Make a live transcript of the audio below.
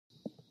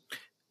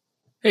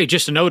Hey,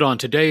 just a note on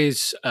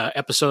today's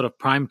episode of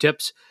Prime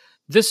Tips.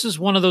 This is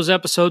one of those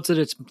episodes that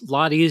it's a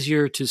lot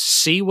easier to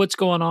see what's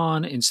going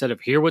on instead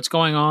of hear what's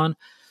going on.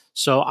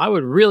 So I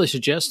would really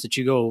suggest that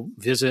you go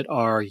visit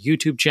our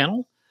YouTube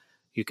channel.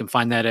 You can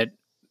find that at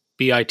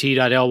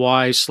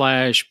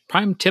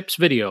bit.ly/Prime Tips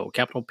Video,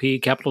 capital P,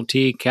 capital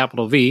T,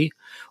 capital V,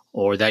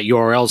 or that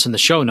URL's in the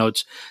show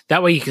notes.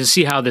 That way you can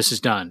see how this is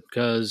done,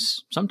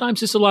 because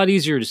sometimes it's a lot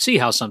easier to see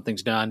how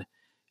something's done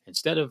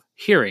instead of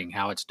hearing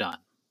how it's done.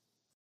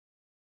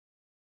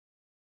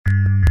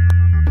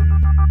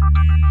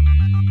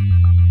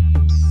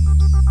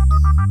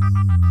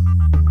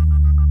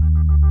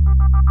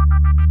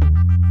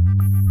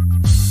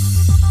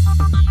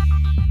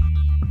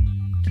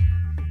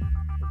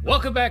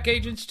 Welcome back,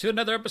 agents, to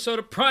another episode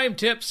of Prime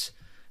Tips.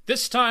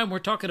 This time we're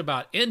talking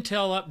about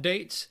Intel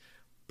updates,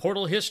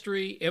 portal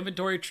history,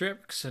 inventory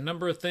tricks, a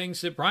number of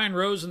things that Brian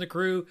Rose and the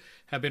crew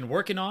have been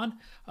working on.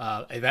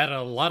 They've added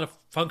a lot of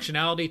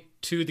functionality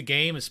to the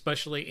game,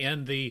 especially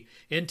in the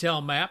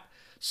Intel map.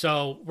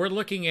 So we're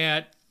looking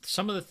at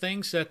some of the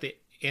things that the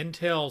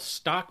Intel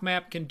stock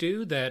map can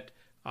do that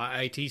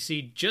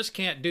IITC just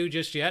can't do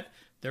just yet.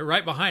 They're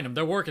right behind them.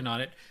 They're working on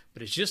it,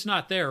 but it's just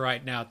not there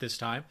right now at this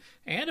time.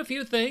 And a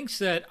few things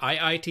that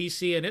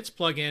IITC and its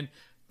plugin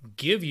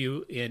give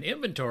you in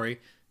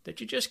inventory that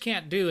you just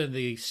can't do in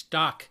the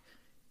stock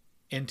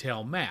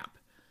Intel map.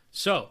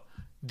 So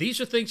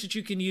these are things that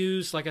you can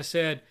use, like I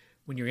said,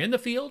 when you're in the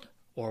field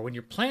or when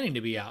you're planning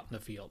to be out in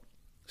the field.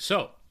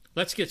 So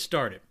let's get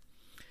started.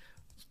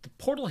 The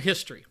portal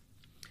history.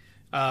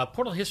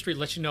 Portal history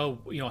lets you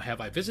know, have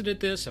I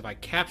visited this? Have I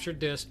captured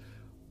this?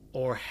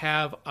 Or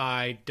have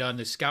I done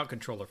the scout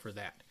controller for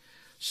that?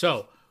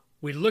 So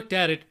we looked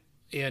at it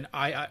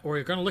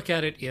we're going to look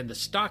at it in the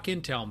stock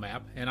Intel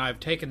map, and I've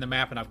taken the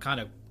map and I've kind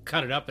of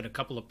cut it up in a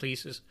couple of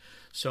pieces.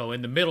 So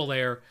in the middle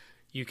there,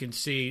 you can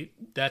see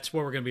that's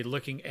where we're going to be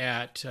looking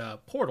at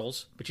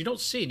portals, but you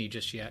don't see any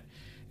just yet.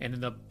 And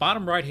in the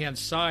bottom right-hand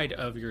side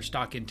of your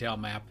stock Intel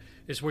map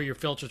is where your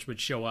filters would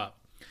show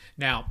up.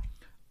 Now,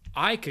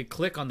 I could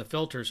click on the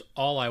filters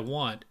all I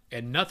want,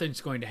 and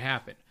nothing's going to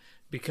happen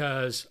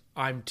because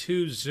I'm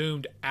too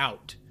zoomed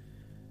out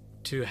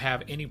to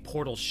have any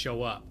portals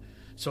show up.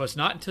 So it's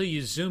not until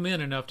you zoom in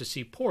enough to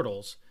see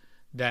portals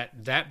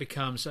that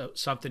becomes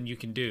something you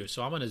can do.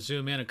 So I'm going to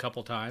zoom in a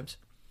couple times,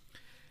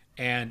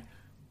 and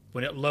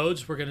when it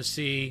loads, we're going to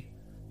see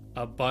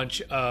a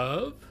bunch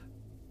of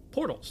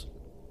portals.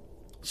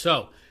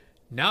 So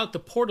now that the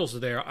portals are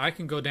there, I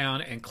can go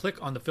down and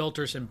click on the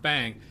filters, and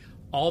bang,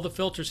 all the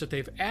filters that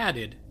they've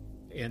added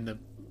in the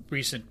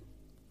recent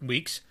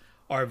weeks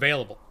are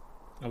available.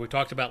 Now, we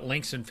talked about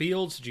links and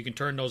fields, that you can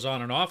turn those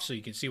on and off so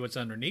you can see what's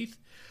underneath.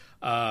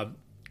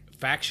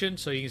 Faction,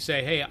 so you can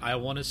say, hey, I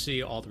want to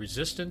see all the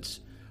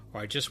resistance,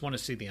 or I just want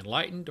to see the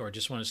enlightened, or I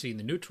just want to see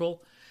the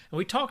neutral. And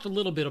we talked a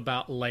little bit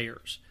about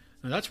layers.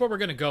 And that's where we're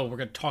going to go. We're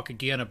going to talk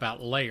again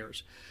about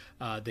layers.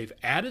 They've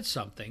added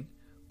something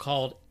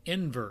called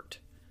invert.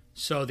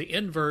 So the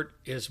invert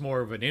is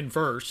more of an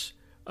inverse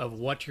of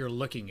what you're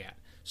looking at.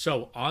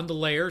 So on the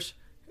layers,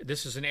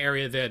 this is an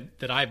area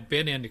that I've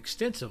been in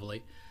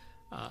extensively.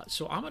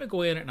 So I'm going to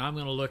go in and I'm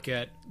going to look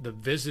at the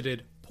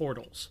visited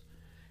portals.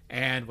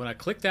 And when I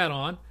click that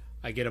on,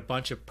 I get a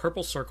bunch of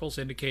purple circles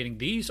indicating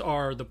these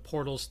are the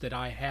portals that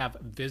I have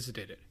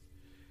visited.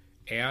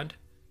 And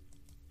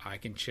I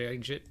can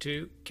change it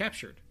to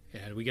captured,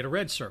 and we get a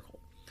red circle.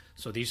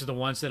 So these are the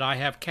ones that I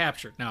have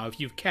captured. Now, if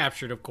you've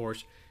captured, of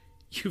course,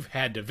 you've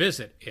had to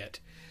visit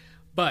it.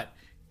 But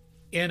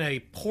in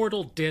a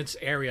portal-dense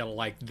area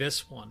like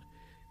this one,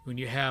 when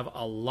you have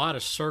a lot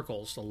of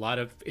circles, a lot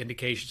of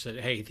indications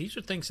that, hey, these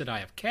are things that I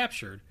have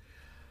captured,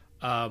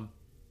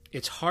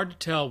 it's hard to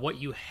tell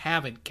what you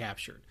haven't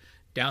captured.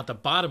 Down at the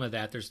bottom of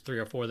that, there's 3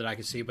 or 4 that I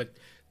can see, but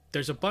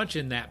there's a bunch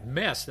in that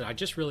mess that I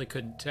just really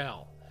couldn't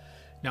tell.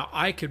 Now,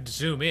 I could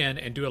zoom in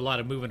and do a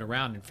lot of moving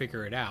around and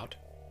figure it out,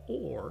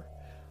 or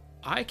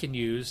I can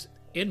use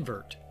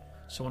invert.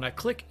 So when I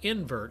click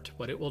invert,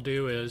 what it will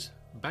do is,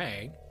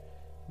 bang,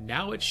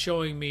 now it's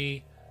showing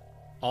me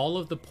all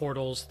of the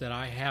portals that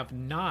I have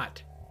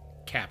not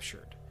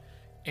captured.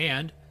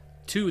 And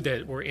 2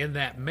 that were in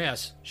that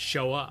mess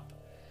show up.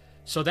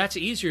 So that's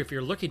easier if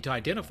you're looking to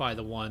identify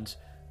the ones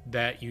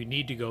that you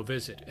need to go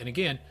visit. And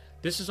again,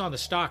 this is on the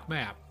stock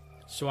map.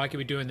 So I could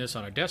be doing this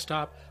on a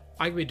desktop.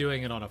 I could be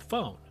doing it on a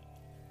phone.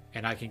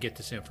 And I can get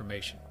this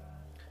information.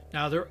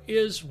 Now, there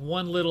is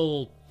one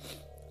little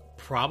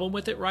problem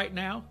with it right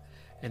now.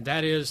 And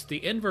that is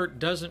the invert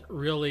doesn't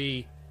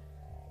really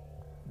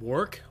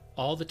work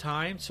all the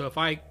time. So if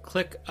I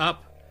click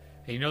up,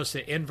 and you notice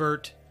the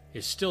invert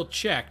is still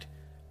checked,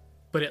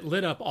 but it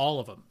lit up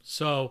all of them.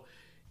 So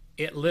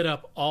it lit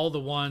up all the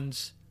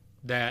ones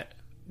that,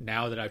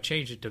 now that I've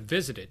changed it to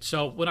visited.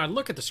 So when I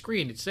look at the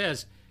screen, it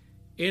says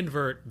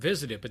invert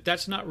visited, but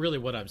that's not really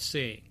what I'm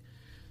seeing.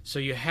 So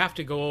you have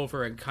to go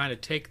over and kind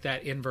of take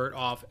that invert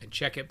off and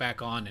check it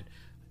back on. And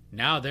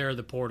now there are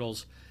the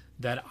portals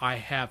that I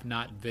have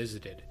not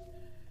visited.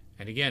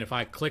 And again, if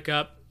I click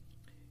up,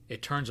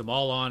 it turns them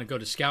all on and go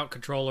to Scout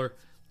Controller.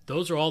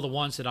 Those are all the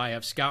ones that I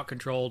have scout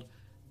controlled.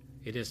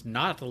 It is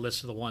not the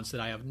list of the ones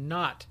that I have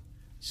not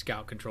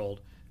scout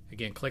controlled.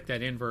 Again, click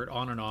that invert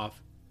on and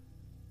off,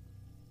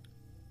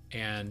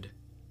 and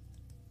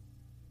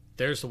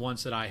there's the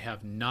ones that I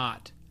have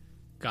not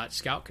got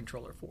scout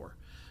controller for.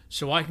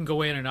 So I can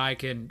go in and I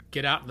can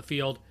get out in the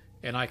field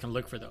and I can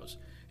look for those.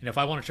 And if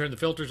I want to turn the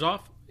filters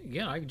off,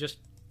 again, I can just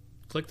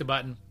click the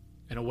button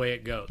and away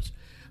it goes.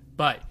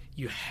 But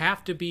you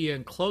have to be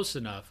in close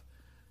enough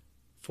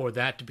for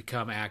that to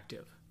become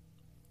active.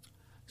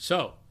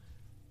 So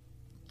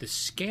the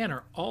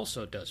scanner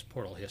also does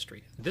portal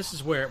history. This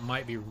is where it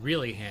might be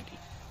really handy,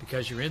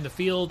 because you're in the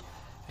field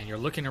and you're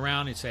looking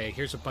around and say,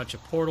 here's a bunch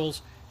of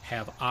portals.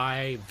 Have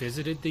I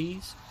visited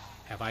these?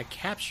 Have I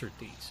captured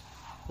these?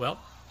 Well,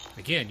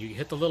 again, you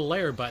hit the little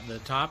layer button at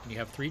the top and you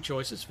have three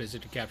choices: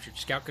 visited, captured,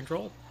 scout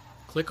control.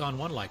 Click on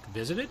one like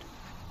visited,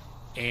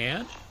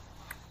 and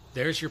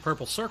there's your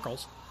purple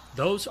circles.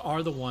 Those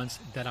are the ones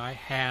that I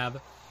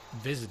have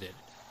visited.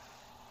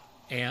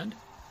 And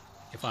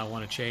if I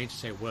want to change,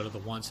 say, what are the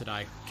ones that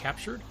I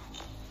captured?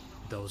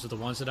 Those are the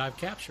ones that I've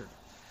captured.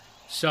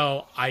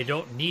 So I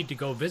don't need to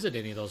go visit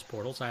any of those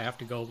portals. I have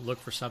to go look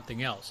for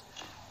something else.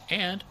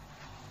 And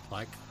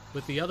like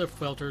with the other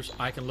filters,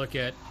 I can look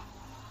at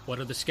what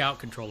are the scout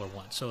controller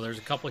ones. So there's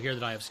a couple here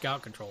that I have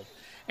scout controlled.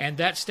 And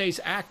that stays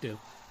active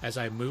as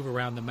I move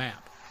around the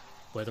map,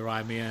 whether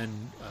I'm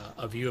in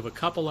a view of a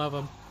couple of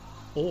them,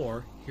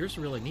 or here's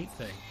a really neat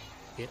thing.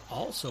 It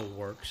also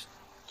works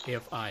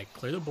if I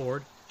clear the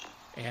board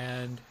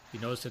and you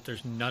notice that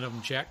there's none of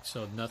them checked,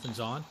 so nothing's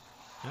on.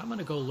 And I'm going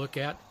to go look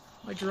at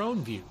my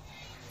drone view.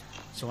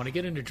 So when I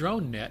get into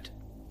Drone Net,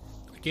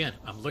 again,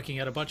 I'm looking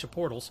at a bunch of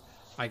portals.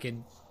 I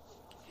can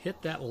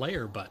hit that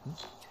layer button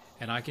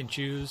and I can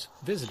choose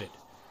visited.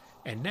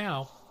 And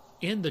now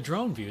in the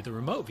drone view, the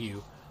remote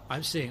view,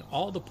 I'm seeing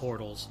all the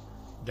portals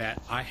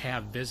that I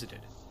have visited.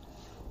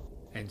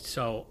 And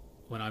so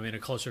when I'm in a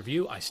closer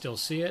view, I still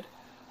see it.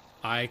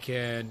 I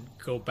can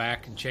go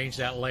back and change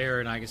that layer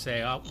and I can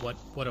say, oh,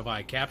 what have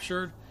I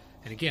captured?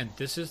 And again,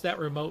 this is that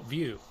remote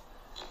view.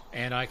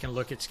 And I can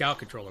look at Scout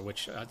Controller,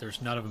 which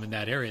there's none of them in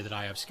that area that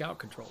I have Scout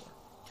Controller.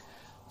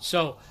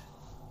 So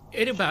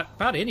in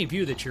about any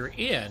view that you're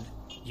in,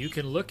 you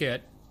can look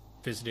at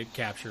visited,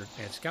 captured,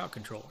 and Scout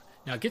Controller.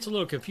 Now, it gets a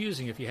little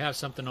confusing if you have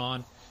something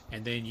on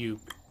and then you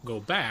go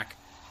back.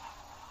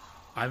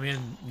 I'm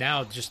in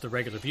now just the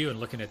regular view and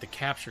looking at the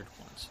captured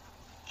ones.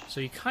 So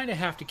you kind of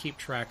have to keep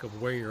track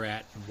of where you're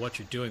at and what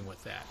you're doing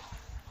with that.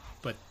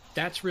 But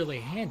that's really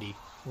handy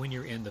when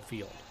you're in the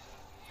field.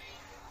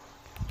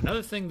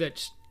 Another thing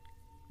that's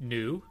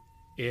new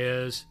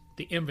is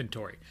the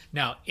inventory.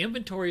 Now,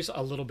 inventory is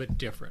a little bit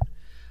different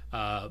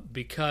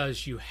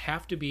because you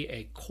have to be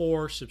a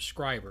core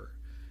subscriber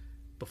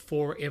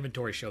before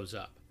inventory shows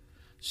up.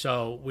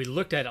 So we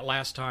looked at it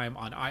last time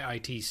on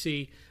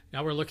IITC.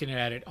 Now we're looking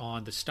at it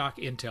on the stock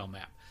Intel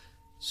map.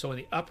 So in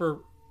the upper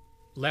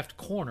left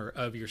corner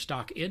of your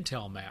stock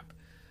Intel map,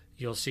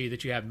 you'll see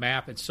that you have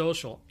map and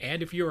social.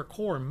 And if you're a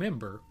core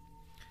member,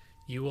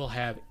 you will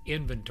have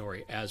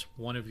inventory as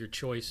one of your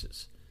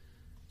choices.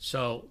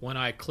 So when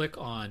I click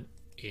on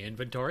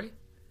inventory,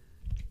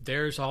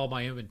 there's all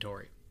my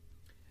inventory.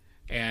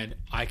 And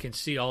I can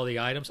see all the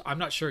items. I'm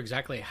not sure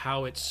exactly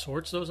how it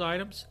sorts those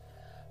items,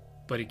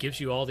 but it gives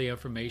you all the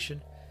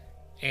information.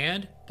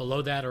 And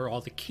below that are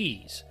all the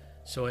keys.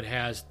 So it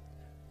has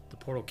the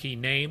portal key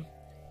name,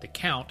 the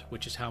count,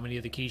 which is how many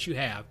of the keys you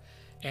have,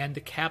 and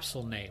the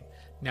capsule name.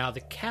 Now,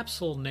 the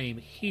capsule name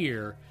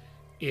here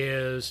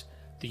is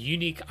the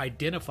unique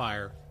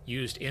identifier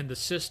used in the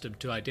system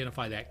to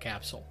identify that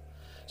capsule.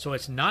 So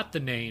it's not the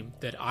name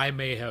that I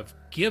may have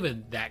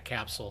given that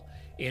capsule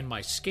in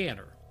my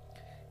scanner.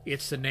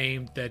 It's the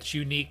name that's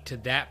unique to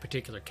that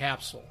particular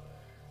capsule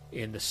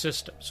in the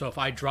system. So if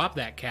I drop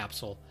that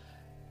capsule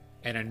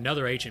and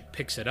another agent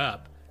picks it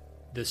up,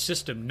 the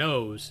system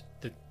knows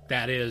that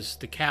that is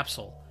the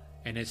capsule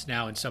and it's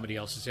now in somebody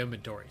else's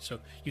inventory. So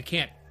you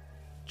can't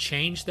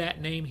change that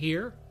name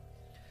here.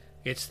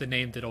 It's the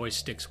name that always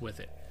sticks with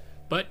it.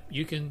 But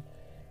you can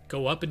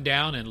go up and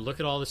down and look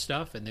at all the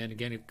stuff, and then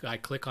again, if I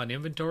click on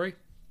inventory,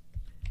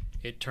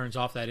 it turns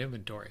off that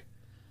inventory.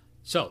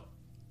 So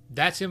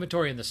that's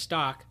inventory in the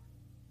stock.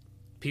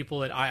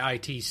 People at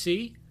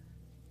IITC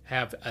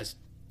have an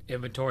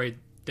inventory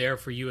there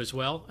for you as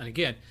well. And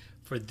again,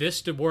 for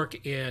this to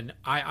work in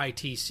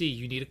IITC,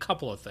 you need a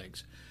couple of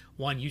things.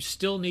 One, you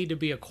still need to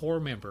be a core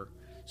member.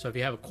 So if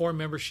you have a core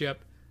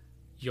membership,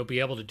 you'll be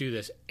able to do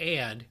this.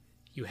 And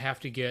you have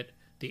to get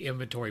the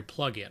inventory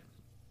plugin.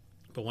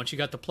 But once you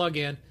got the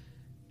plugin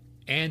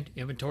and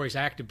inventory is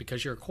active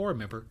because you're a core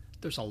member,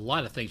 there's a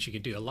lot of things you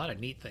can do, a lot of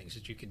neat things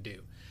that you can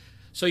do.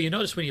 So you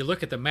notice when you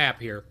look at the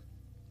map here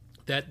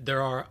that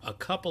there are a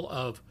couple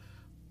of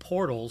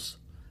portals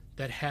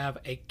that have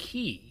a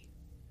key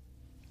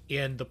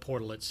in the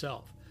portal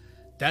itself.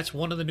 That's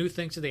one of the new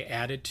things that they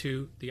added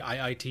to the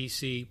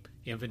IITC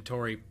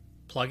inventory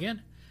plugin,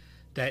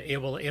 that it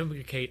will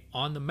indicate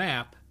on the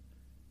map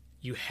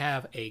you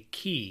have a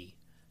key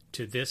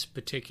to this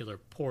particular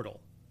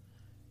portal.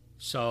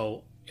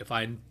 So if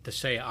I to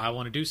say I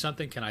want to do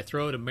something, can I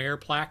throw it a mayor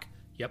plaque?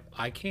 Yep,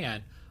 I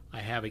can.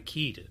 I have a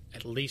key to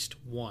at least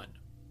one.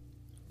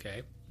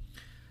 Okay.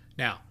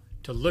 Now,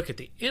 to look at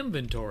the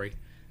inventory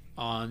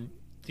on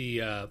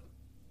the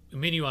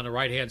menu on the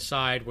right-hand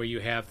side where you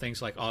have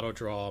things like auto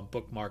draw,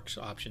 bookmarks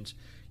options,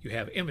 you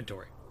have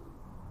inventory.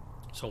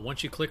 So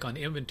once you click on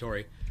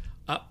inventory,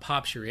 up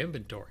pops your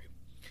inventory.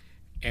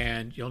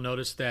 And you'll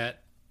notice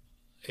that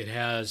it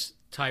has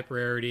type,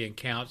 rarity, and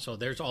count. So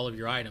there's all of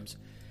your items.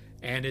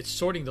 And it's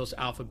sorting those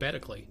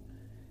alphabetically.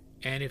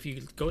 And if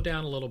you go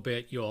down a little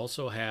bit, you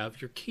also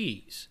have your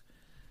keys.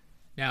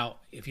 Now,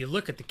 if you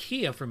look at the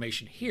key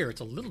information here,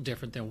 it's a little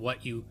different than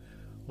what you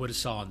would have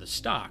saw in the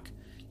stock.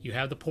 You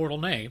have the portal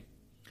name.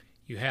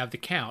 You have the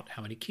count,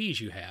 how many keys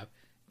you have.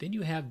 Then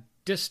you have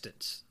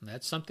distance. And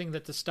that's something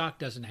that the stock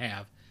doesn't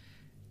have.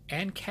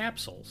 And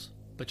capsules.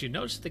 But you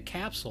notice the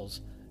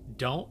capsules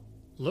don't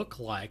look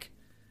like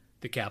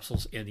the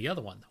capsules in the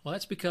other one. Well,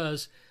 that's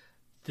because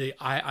the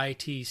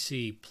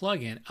IITC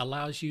plugin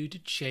allows you to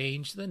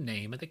change the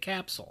name of the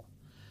capsule.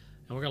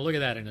 And we're going to look at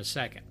that in a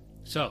second.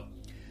 So,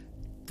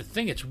 the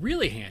thing that's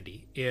really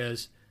handy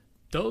is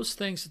those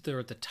things that are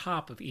at the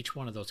top of each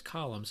one of those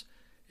columns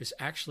is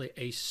actually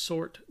a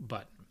sort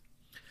button.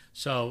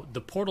 So,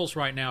 the portals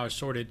right now are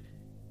sorted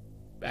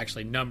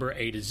actually number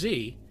A to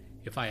Z.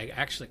 If I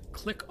actually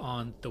click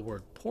on the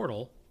word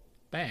portal,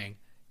 bang,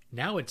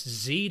 now it's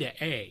Z to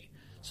A.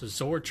 So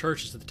Zord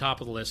Church is at the top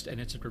of the list,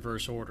 and it's in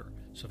reverse order.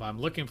 So if I'm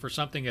looking for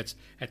something that's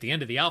at the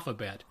end of the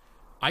alphabet,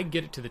 I can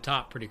get it to the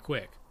top pretty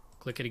quick.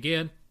 Click it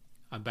again,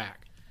 I'm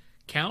back.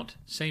 Count,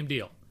 same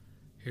deal.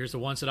 Here's the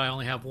ones that I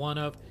only have one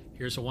of.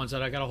 Here's the ones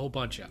that I got a whole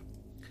bunch of.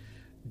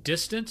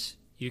 Distance,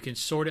 you can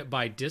sort it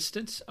by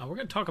distance. We're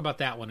going to talk about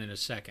that one in a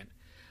second,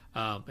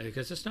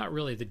 because it's not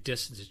really the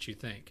distance that you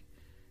think.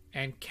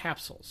 And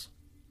capsules.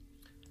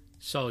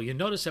 So you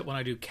notice that when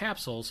I do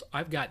capsules,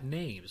 I've got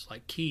names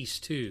like Keys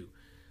 2,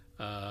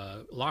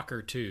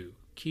 Locker 2,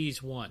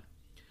 Keys 1.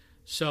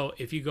 So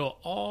if you go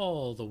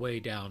all the way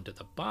down to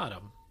the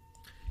bottom,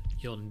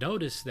 you'll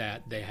notice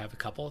that they have a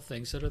couple of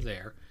things that are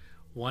there.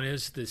 One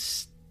is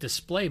this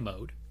display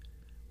mode,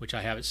 which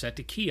I have it set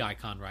to key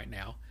icon right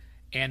now,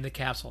 and the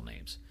capsule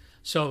names.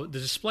 So the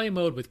display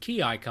mode with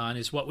key icon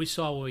is what we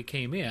saw when we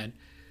came in.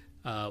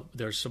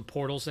 There's some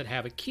portals that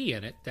have a key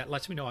in it that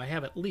lets me know I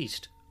have at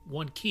least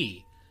one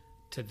key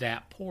to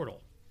that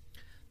portal.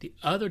 The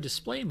other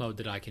display mode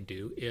that I can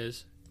do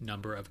is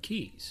number of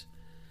keys.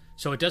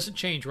 So it doesn't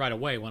change right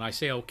away. When I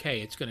say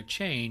OK, it's going to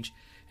change,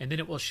 and then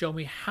it will show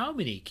me how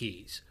many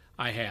keys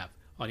I have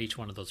on each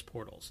one of those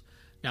portals.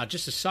 Now,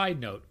 just a side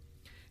note,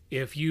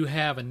 if you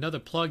have another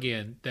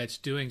plugin that's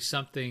doing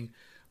something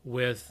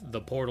with the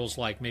portals,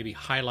 like maybe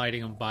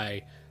highlighting them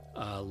by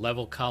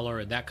level color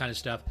and that kind of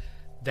stuff,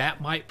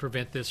 that might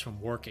prevent this from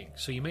working.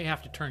 So you may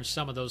have to turn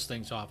some of those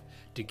things off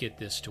to get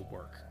this to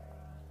work.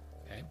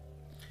 Okay,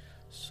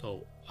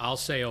 so I'll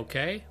say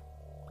OK.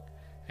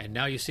 And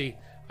now you see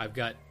I've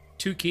got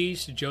 2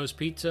 keys to Joe's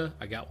Pizza.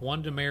 I got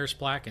 1 to Mayor's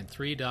Plaque and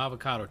 3 to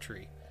Avocado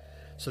Tree.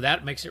 So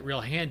that makes it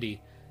real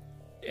handy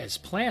as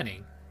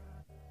planning.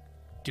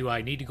 Do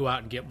I need to go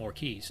out and get more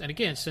keys? And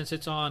again, since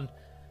it's on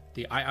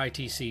the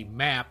IITC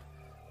map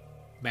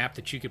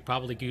that you could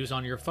probably use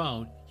on your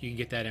phone, you can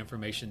get that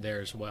information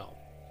there as well.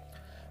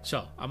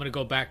 So I'm going to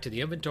go back to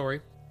the inventory,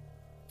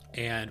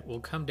 and we'll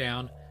come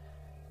down,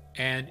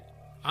 and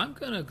I'm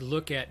going to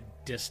look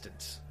at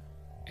distance.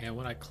 And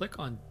when I click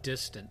on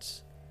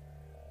distance,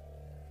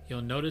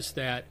 you'll notice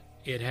that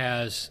it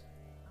has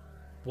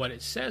what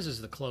it says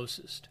is the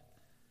closest,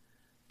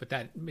 but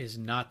that is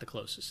not the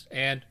closest.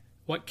 And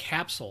what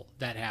capsule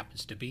that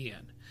happens to be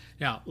in.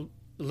 Now,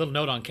 a little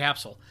note on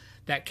capsule.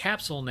 That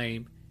capsule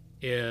name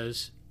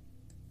is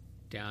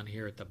down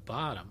here at the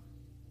bottom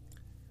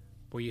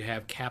where you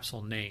have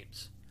capsule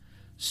names.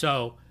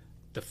 So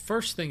the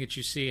first thing that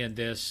you see in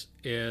this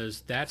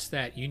is that's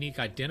that unique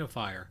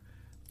identifier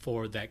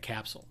for that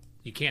capsule.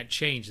 You can't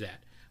change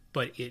that,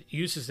 but it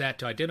uses that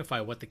to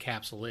identify what the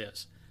capsule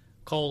is.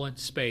 Colon,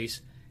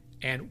 space,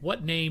 and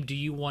what name do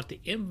you want the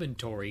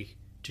inventory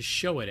to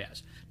show it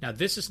as? Now,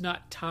 this is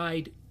not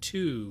tied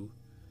to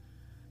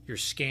your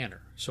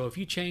scanner. So if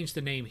you change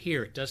the name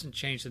here, it doesn't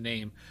change the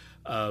name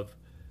of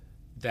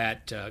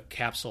that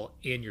capsule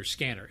in your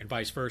scanner, and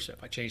vice versa.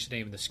 If I change the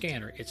name in the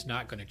scanner, it's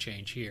not going to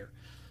change here.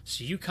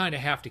 So you kind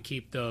of have to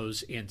keep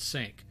those in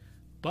sync.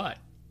 But it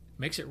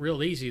makes it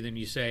real easy. Then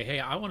you say, hey,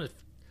 I want to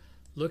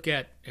look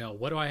at,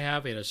 what do I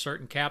have in a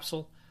certain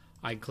capsule?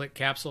 I can click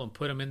capsule and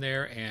put them in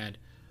there, and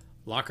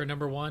locker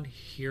number 1,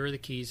 here are the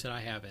keys that I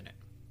have in it.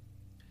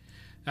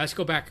 Now let's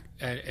go back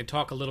and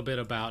talk a little bit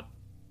about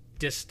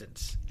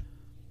distance.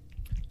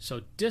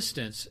 So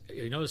distance,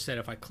 you notice that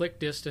if I click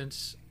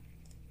distance,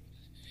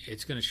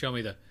 it's going to show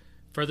me the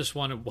furthest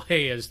one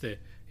away is the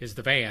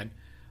van.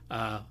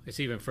 It's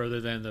even further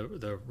than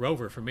the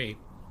Rover for me.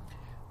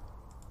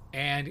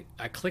 And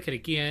I click it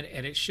again,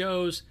 and it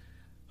shows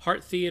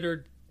Hart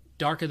Theater,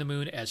 Dark of the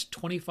Moon as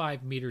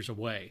 25 meters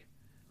away.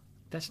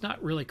 That's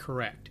not really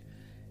correct.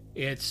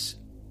 It's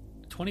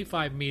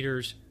 25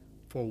 meters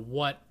for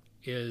what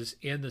is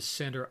in the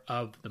center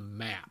of the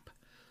map.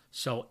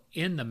 So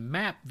in the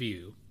map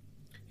view,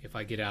 if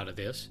I get out of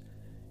this,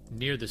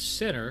 near the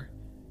center,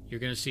 you're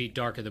going to see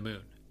dark of the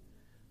moon.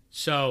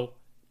 So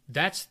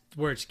that's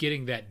where it's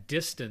getting that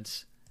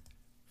distance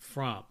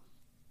from.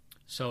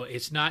 So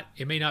it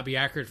may not be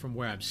accurate from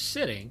where I'm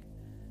sitting.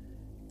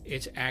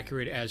 It's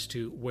accurate as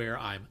to where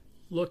I'm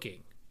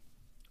looking.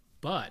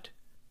 But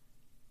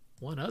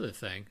one other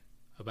thing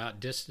about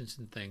distance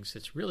and things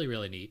that's really,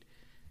 really neat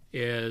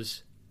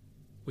is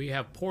we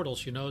have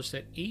portals. You notice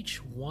that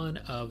each one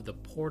of the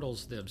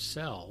portals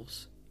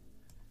themselves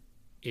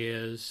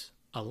is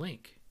a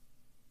link.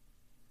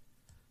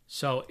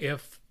 So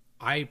if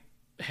I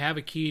have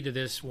a key to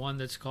this one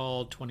that's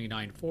called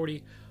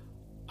 2940,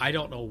 I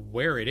don't know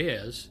where it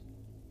is.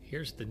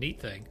 Here's the neat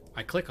thing.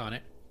 I click on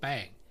it,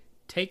 bang,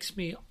 takes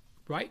me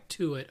right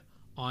to it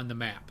on the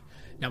map.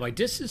 Now my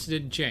distance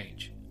didn't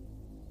change.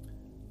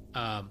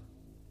 It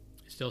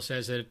still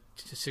says that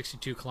it's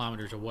 62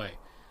 kilometers away.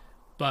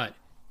 But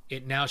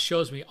it now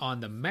shows me on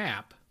the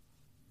map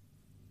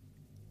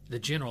the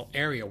general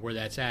area where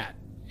that's at,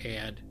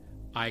 and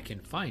I can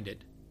find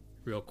it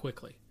real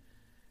quickly.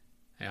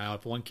 And I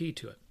have one key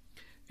to it.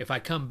 If I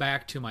come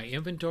back to my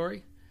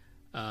inventory,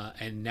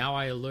 and now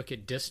I look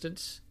at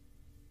distance,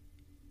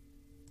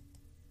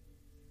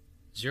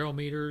 0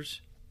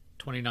 meters,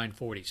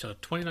 2940. So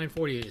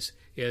 2940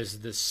 is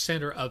the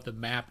center of the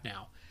map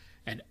now.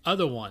 And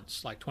other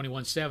ones, like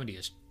 2170,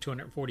 is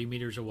 240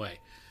 meters away.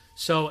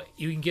 So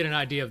you can get an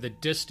idea of the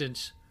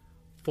distance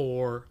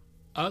for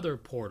other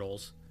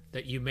portals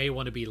that you may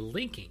want to be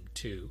linking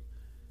to.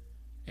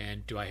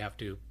 And do I have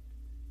to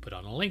put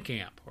on a link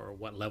amp, or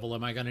what level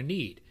am I going to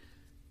need?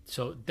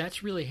 So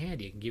that's really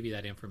handy. It can give you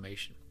that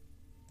information.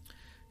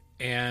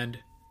 And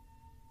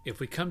if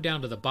we come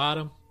down to the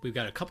bottom, we've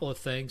got a couple of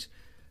things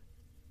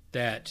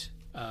that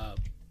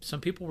some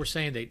people were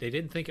saying they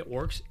didn't think it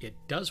works. It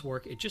does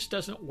work. It just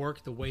doesn't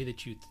work the way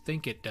that you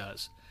think it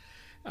does.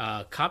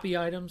 Copy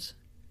items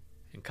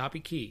and copy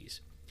keys.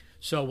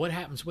 So what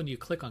happens when you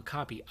click on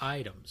copy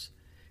items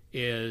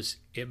is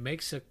it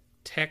makes a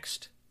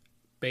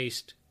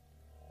text-based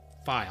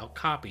file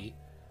copy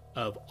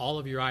of all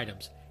of your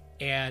items,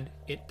 and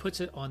it puts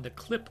it on the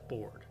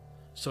clipboard.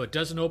 So it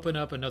doesn't open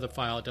up another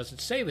file. It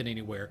doesn't save it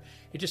anywhere.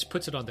 It just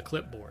puts it on the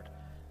clipboard.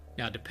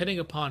 Now, depending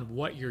upon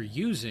what you're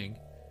using,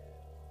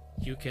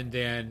 you can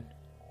then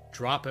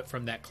drop it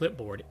from that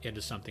clipboard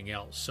into something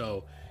else.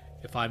 So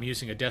if I'm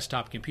using a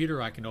desktop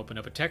computer, I can open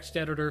up a text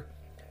editor.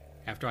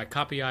 After I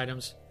copy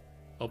items,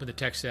 open the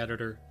text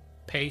editor,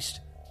 paste,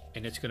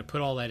 and it's going to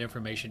put all that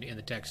information in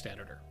the text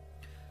editor.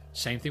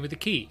 Same thing with the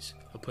keys.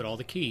 I'll put all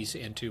the keys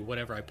into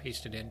whatever I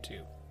pasted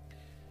into.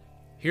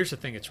 Here's the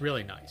thing that's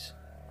really nice.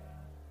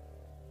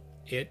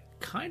 It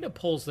kind of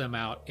pulls them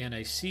out in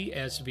a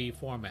CSV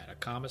format, a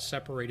comma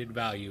separated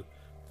value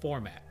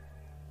format.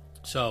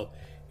 So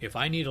if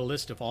I need a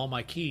list of all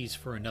my keys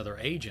for another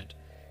agent,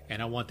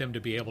 and I want them to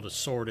be able to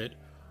sort it,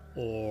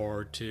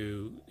 or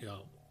to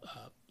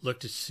look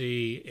to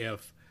see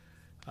if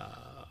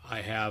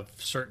I have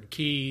certain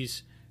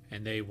keys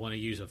and they want to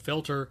use a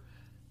filter,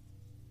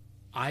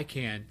 I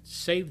can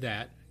save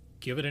that,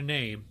 give it a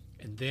name,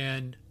 and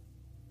then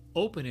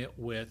open it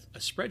with a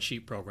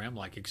spreadsheet program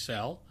like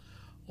Excel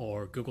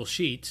or Google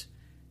Sheets,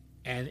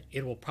 and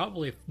it will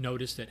probably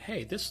notice that,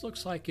 hey, this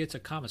looks like it's a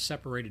comma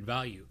separated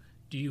value.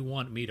 Do you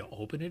want me to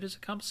open it as a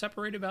comma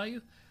separated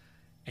value?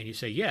 And you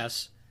say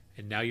yes,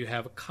 and now you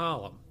have a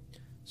column.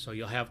 So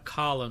you'll have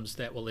columns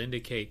that will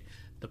indicate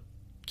the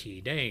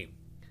key name,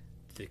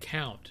 the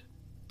count,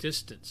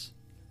 distance,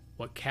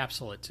 what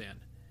capsule it's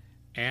in,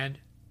 and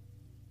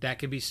that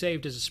can be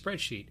saved as a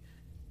spreadsheet,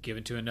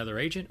 given to another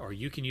agent, or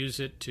you can use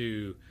it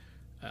to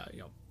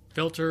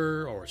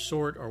filter or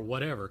sort or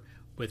whatever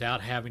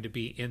without having to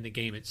be in the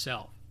game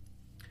itself.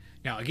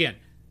 Now, again,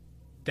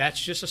 that's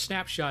just a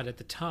snapshot at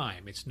the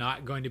time. It's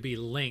not going to be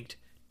linked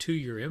to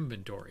your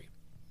inventory.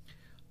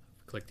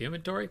 Click the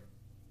inventory.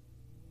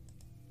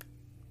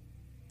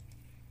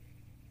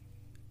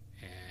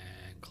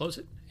 And close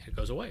it, and it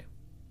goes away.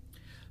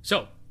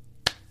 So,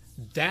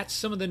 that's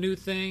some of the new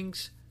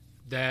things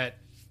that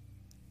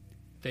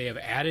they have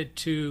added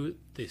to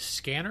the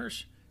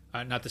scanners.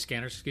 Not the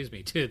scanners, excuse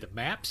me, to the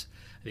maps,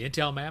 the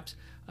Intel maps.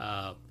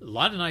 A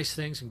lot of nice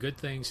things and good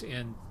things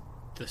in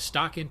the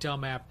stock Intel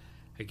map.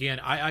 Again,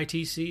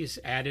 IITC has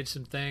added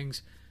some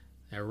things.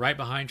 They're right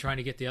behind trying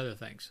to get the other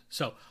things.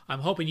 So I'm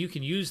hoping you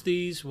can use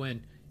these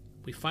when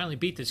we finally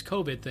beat this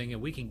COVID thing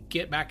and we can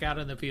get back out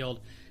in the field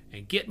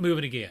and get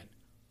moving again.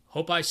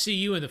 Hope I see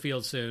you in the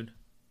field soon.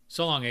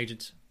 So long,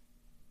 agents.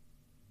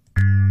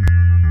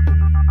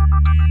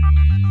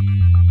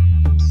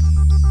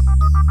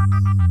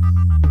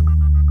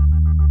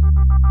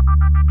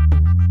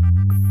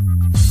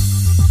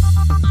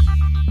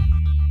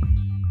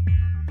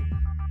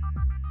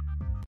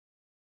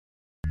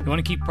 You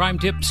want to keep Prime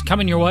Tips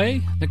coming your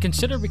way? Then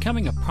consider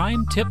becoming a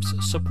Prime Tips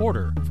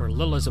supporter. For as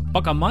little as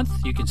 $1 a month,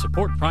 you can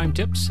support Prime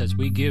Tips as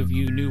we give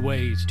you new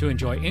ways to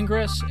enjoy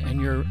Ingress and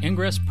your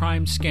Ingress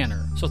Prime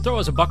scanner. So throw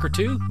us $1 or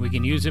 $2. We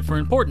can use it for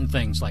important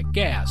things like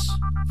gas,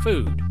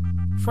 food,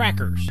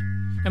 frackers,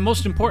 and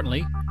most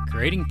importantly,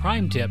 creating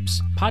Prime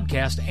Tips,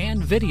 podcast,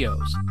 and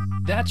videos.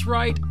 That's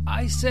right,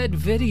 I said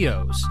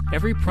videos.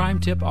 Every Prime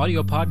Tip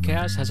audio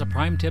podcast has a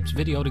Prime Tips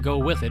video to go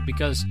with it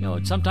because,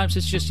 sometimes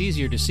it's just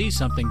easier to see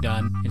something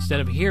done instead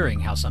of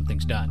hearing how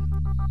something's done.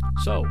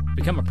 So,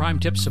 become a Prime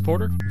Tips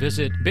supporter.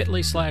 Visit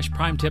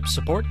bit.ly/Prime Tips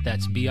support.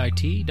 That's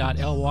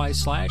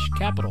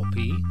bit.ly/capital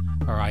P,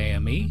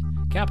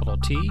 RIME, capital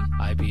T,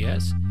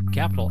 IBS,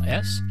 capital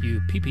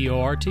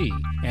SUPPORT.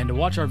 And to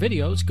watch our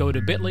videos, go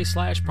to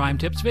bit.ly/Prime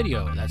Tips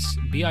video. That's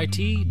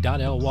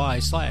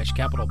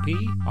bit.ly/capital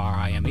P,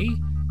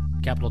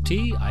 RIME, capital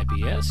T,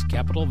 IBS,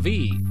 capital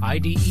V,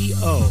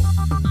 IDEO.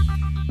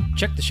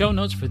 Check the show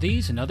notes for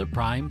these and other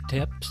Prime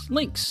Tips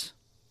links.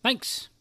 Thanks.